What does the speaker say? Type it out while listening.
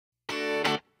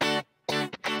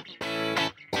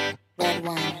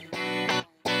one.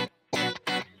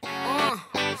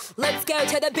 Let's go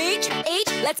to the beach,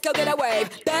 let's go get a wave.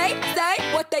 They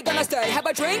say what they gonna say. Have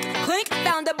a drink, clink,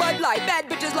 found a Bud Light. Bad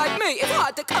bitches like me, it's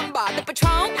hard to come by. The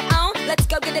Patron, let's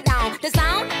go get it down. The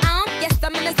sound, yes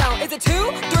I'm in the zone. Is it 2,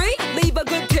 3? Leave a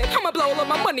good tip. I'ma blow all of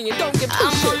my money and don't give two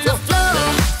shits. I'm on the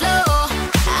floor,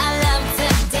 I love to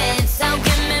dance. So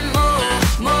give me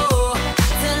more,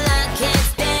 till I can't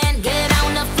stand. Get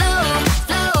on the floor,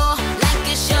 like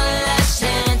it's your last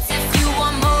chance. If you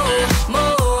want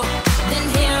more, then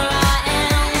here I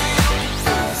am.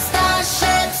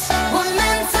 Starships were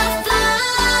meant to fly.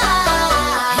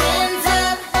 Hands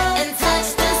up and touch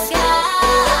the sky.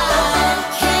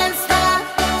 Can't stop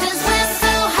 'cause we're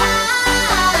so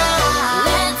high.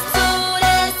 Let's do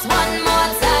this one more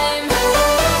time.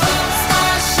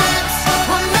 Starships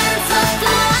were meant to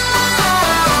fly.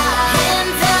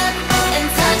 Hands up and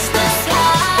touch the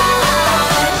sky.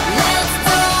 Let's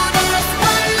do this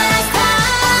one last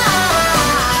time.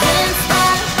 Can't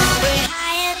stop. We're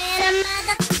higher than a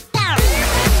motherfucker.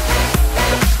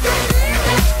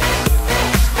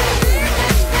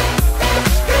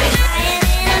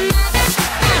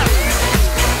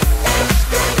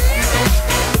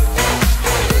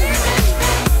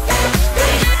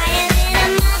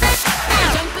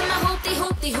 Jump in my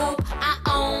hoopty hoop, I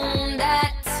own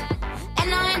that.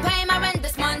 And I ain't paying my rent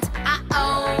this month, I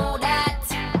owe that.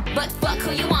 But fuck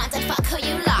who you want and fuck who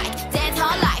you like. Dance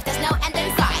all life, there's no end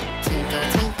in sight. Twinkle,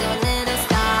 twinkle, little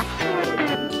star.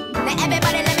 Now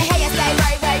everybody let me hear you say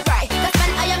right. Go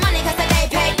spend all your money 'cause today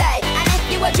payday. And if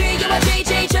you a G, you a G.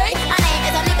 My name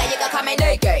is a nigga, you can call me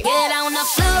Nicky. Get on the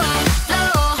floor,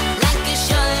 like it's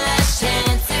your last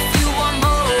chance. If you want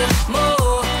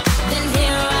more, then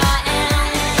here I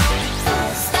am.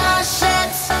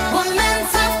 Starships were meant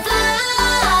to fly.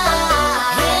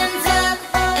 Hands up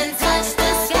and touch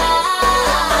the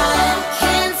sky.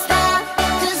 Can't stop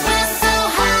 'cause we're so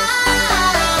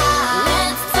high.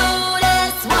 Let's do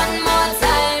this one more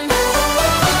time.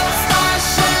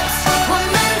 Starships were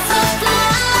meant to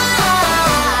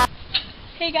fly.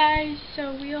 Hey guys, so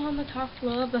we are on the top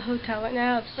floor of the hotel right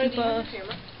now of Super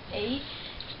 8,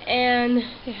 and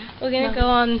we're gonna go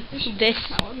on this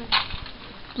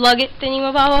luggage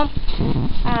thingy-mabobber.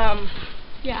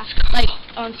 Like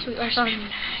on Sweet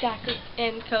Jack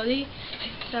and Cody.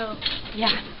 So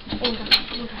yeah.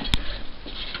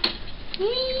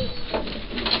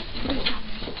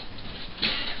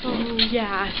 Oh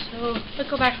yeah. So let's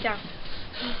go back down.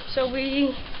 So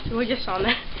we're just on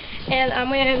there, and I'm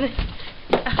wearing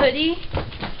a hoodie.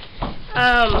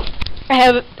 I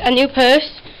have a new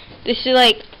purse. This is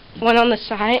like one on the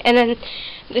side, and then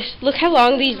this. Look how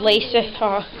long these laces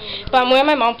are. But I'm wearing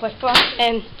my mom flip-flops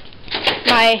and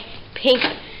my pink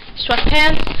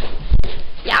sweatpants.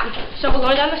 Yeah. So we're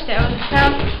going down the stairs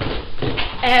now,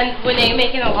 and we're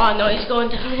making a lot of noise going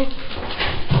down it.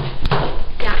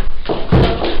 Yeah.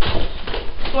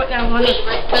 So what now? We're on the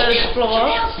third floor.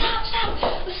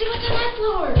 Stop. Let's see what's on that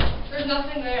floor. There's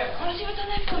nothing there. I wanna see what's on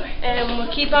that floor. And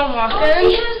we'll keep on walking.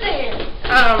 Who's there?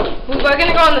 We were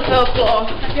gonna go on the third floor,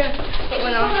 but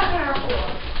we're not.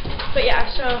 But yeah,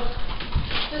 so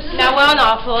now we're on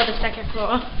our floor, the second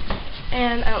floor,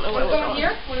 and I don't know where we're going.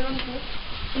 Here?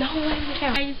 No, we're here.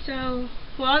 Okay, so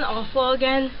we're on our floor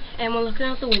again, and we're looking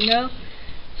out the window.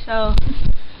 So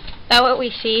that's what we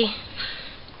see.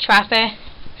 Traffic.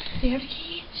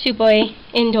 Super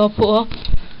indoor pool.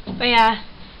 But yeah,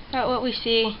 that's what we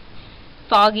see.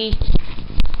 Foggy.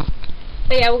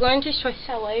 But yeah, we're going to Swiss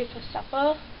LA for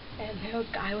supper, and the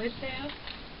guy was there.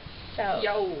 So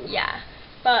yeah,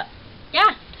 but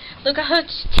yeah, look at her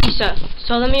t-shirt.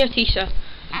 So let me your t-shirt.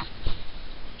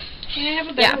 Can I have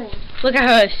a better one? Look at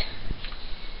hers.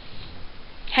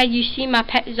 Have you seen my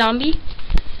pet zombie?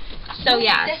 So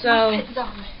yeah, That's so my pet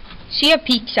zombie. she a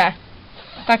pizza.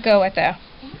 That girl right there.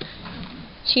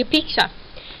 She a pizza.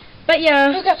 But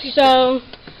yeah, Who got pizza? so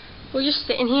we're just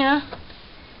sitting here.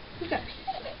 Who got pizza?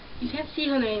 You can't see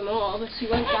her anymore, but she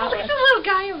went that Look way. at the little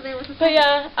guy over there with the But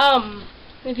yeah,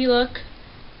 if you look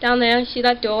down there, see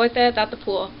that door right there? That's the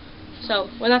pool. So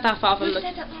we're not that far from Who the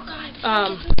said that little guy?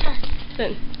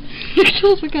 thing. Look at the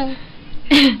little guy.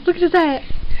 Look at that.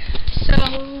 So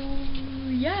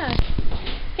yeah.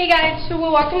 Hey guys, so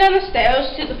we're walking down the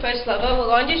stairs to the first level. We're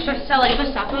going to Swiss LA for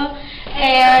supper,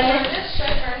 and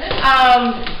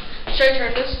Should I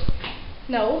turn this?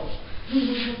 no.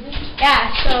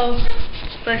 Yeah, so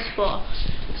first floor.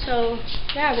 So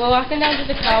yeah, we're walking down to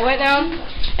the car right now,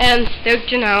 and there's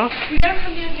Janelle. We gotta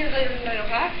come down here later tonight,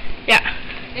 okay? Yeah.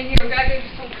 And here, we gotta get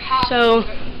some coffee. So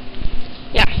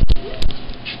yeah,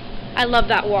 I love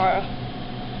that water.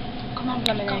 come on,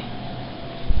 Lemonade.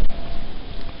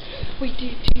 Wait, do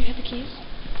you have the keys?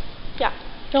 Yeah.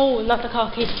 No, not the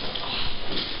car keys.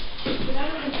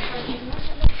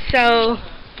 So,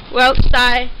 we're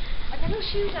outside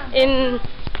in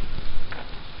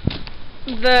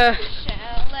the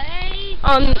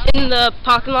in the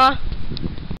parking lot.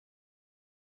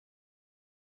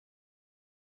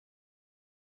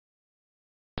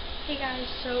 Hey guys,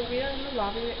 so we are in the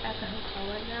lobby at the hotel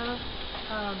right now.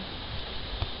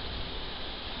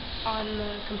 On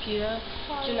the computer.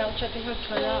 Janelle checking her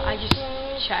Twitter. I just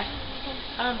checked.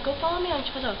 Go follow me on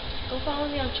Twitter. Go follow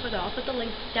me on Twitter. I'll put the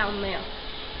link down there.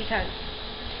 Because,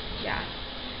 yeah.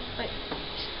 But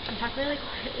I'm talking really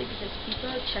quietly because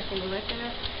people are checking right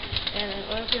there. And I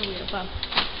want to feel weird. But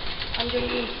I'm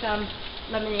drinking some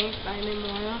lemonade, vitamin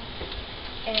water.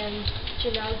 And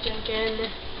Janelle drinking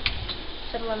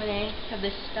some lemonade of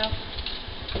this stuff.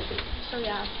 So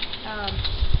yeah.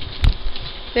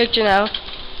 There's Janelle.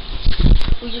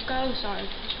 We just got inside.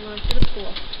 We went to the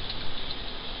pool.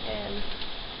 And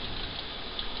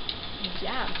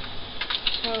yeah.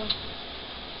 So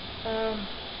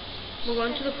we're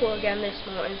going to the pool again this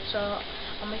morning, so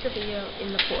I'll make a video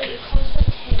in the pool. Wait, it closed at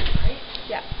 10, right?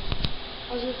 Yeah.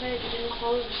 I was gonna say it didn't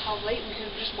close how late, we could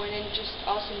have just went in just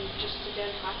us and just sit down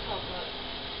in hot tub, but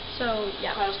So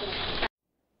yeah. I was gonna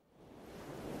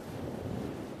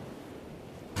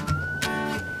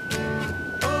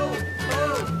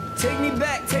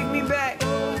Take me back,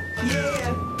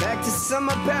 yeah, back to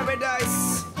summer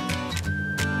paradise.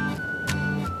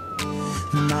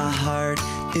 My heart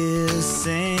is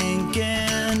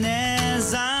sinking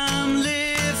as I'm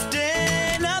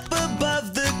lifting up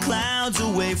above the clouds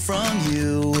away from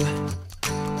you.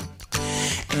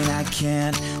 And I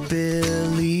can't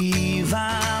believe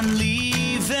I'm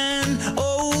leaving.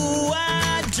 Oh,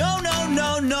 I don't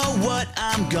know what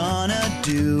I'm gonna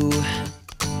do.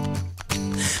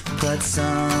 But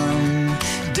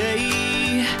someday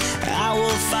I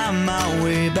will find my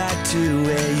way back to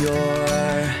where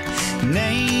your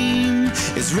name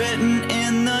is written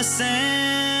in the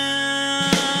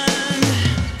sand.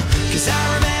 'Cause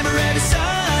I remember every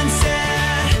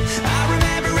sunset, I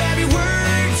remember every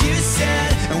word you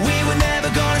said, and we were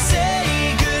never gonna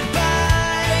say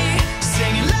goodbye.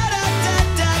 Singing la da da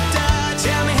da da,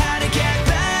 tell me how to get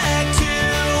back to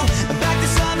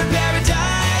summer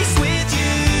paradise with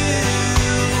you.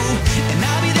 And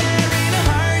I'll be there in a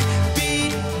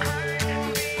heartbeat.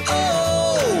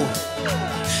 Oh,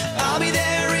 I'll be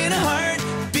there in a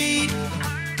heartbeat.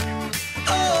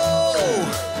 Oh,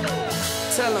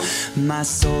 tell 'em my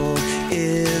soul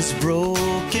is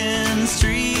broken,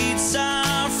 streets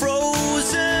are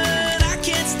frozen. I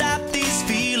can't stop these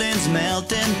feelings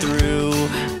melting through.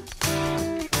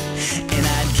 And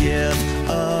I'd give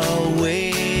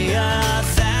away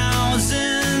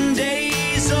 1,000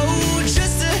 days, oh,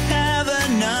 just to have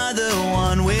another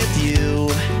one with you.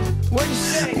 What'd you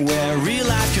say? Where real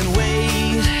life can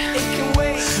wait. It can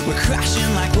wait. We're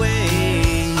crashing like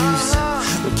waves.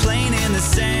 We're playing in the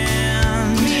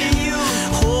sand. Me and you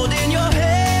holding your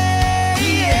hand.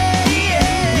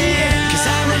 Yeah. 'Cause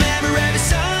I remember every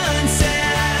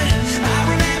sunset, I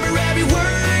remember every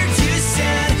word you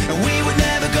said, and we were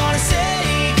never gonna say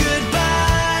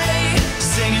goodbye.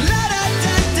 Singing la da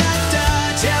da da da,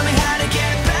 tell me how to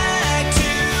get back to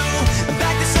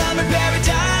summer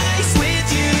paradise with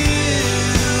you.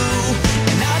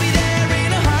 And I'll be there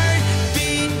in a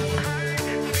heartbeat.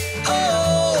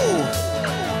 Oh,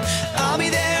 I'll be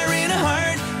there in a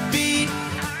heartbeat.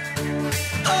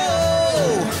 Oh,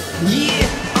 yeah.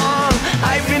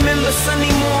 I remember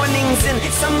sunny mornings and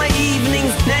summer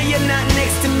evenings. Now you're not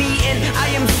next to me and I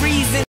am freezing.